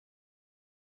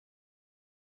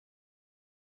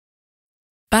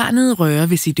Barnet rører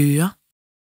ved sit øre.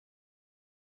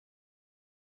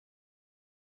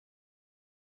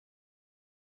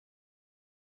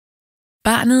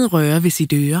 Barnet rører ved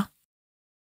sit øre.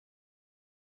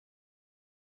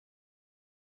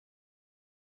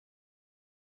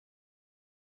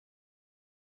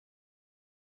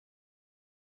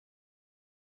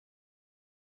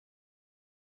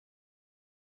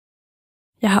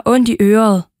 Jeg har ondt i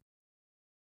øret.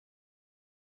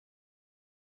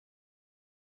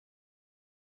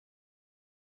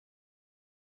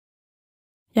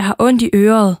 Jeg har ondt i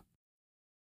øret.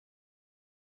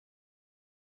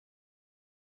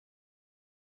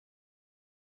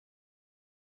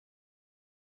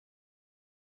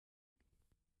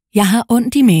 Jeg har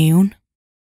ondt i maven.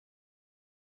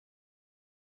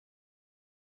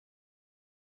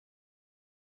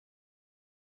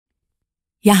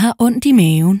 Jeg har ondt i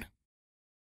maven.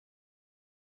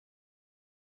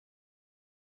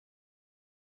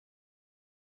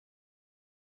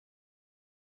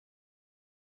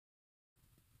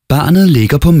 Barnet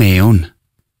ligger på maven.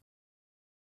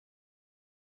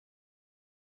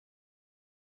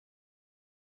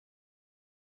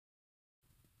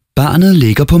 Barnet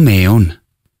ligger på maven.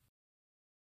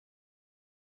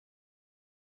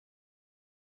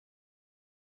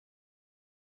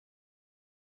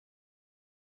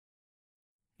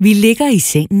 Vi ligger i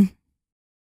sengen.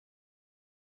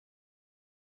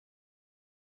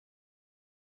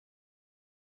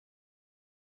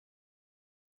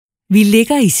 Vi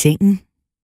ligger i sengen.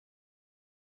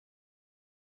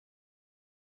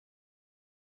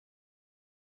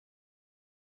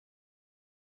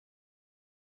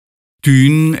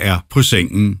 Dynen er på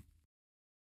sengen.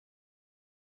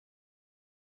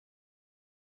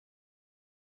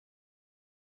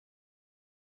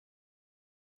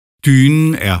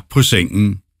 Dynen er på sengen.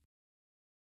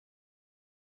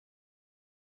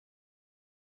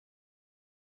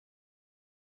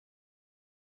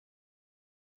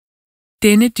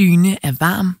 Denne dyne er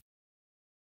varm.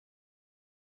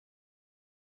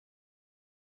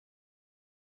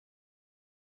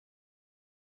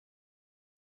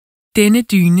 Denne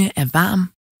dyne er varm.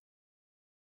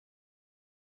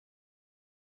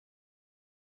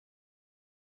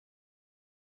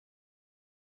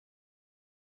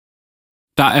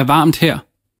 Der er varmt her.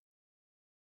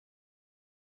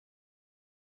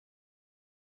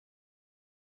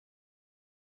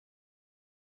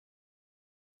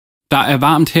 Der er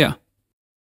varmt her.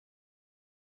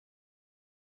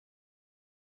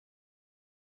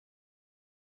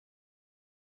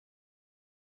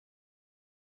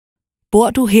 Bor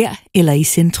du her eller i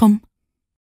centrum?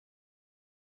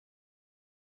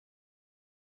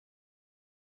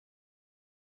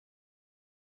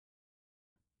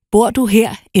 Bor du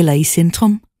her eller i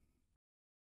centrum?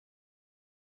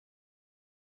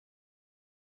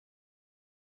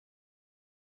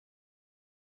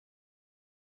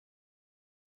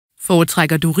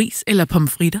 Foretrækker du ris eller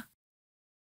pomfritter?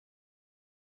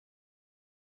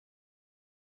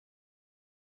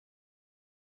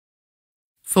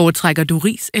 Foretrækker du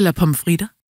ris eller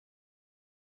pomfritter?